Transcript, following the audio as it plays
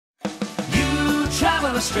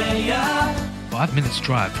travel Australia. 5 minutes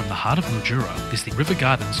drive from the heart of Mildura is the River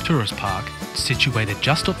Gardens Tourist Park, situated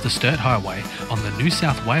just off the Sturt Highway on the New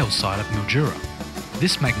South Wales side of Mildura.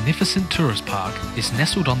 This magnificent tourist park is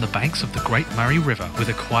nestled on the banks of the Great Murray River with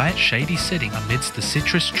a quiet, shady setting amidst the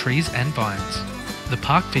citrus trees and vines. The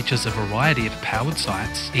park features a variety of powered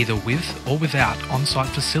sites, either with or without on-site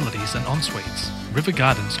facilities and en-suites. River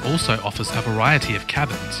Gardens also offers a variety of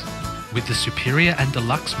cabins, with the Superior and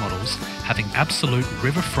Deluxe models having absolute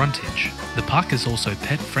river frontage. The park is also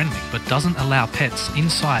pet-friendly, but doesn't allow pets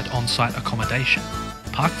inside on-site accommodation.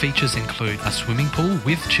 Park features include a swimming pool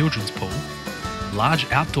with children's pool, large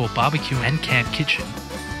outdoor barbecue and camp kitchen,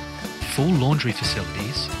 full laundry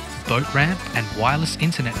facilities, boat ramp and wireless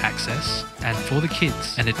internet access, and for the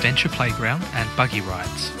kids, an adventure playground and buggy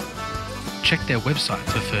rides. Check their website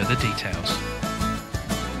for further details.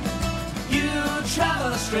 You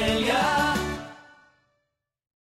travel Australia.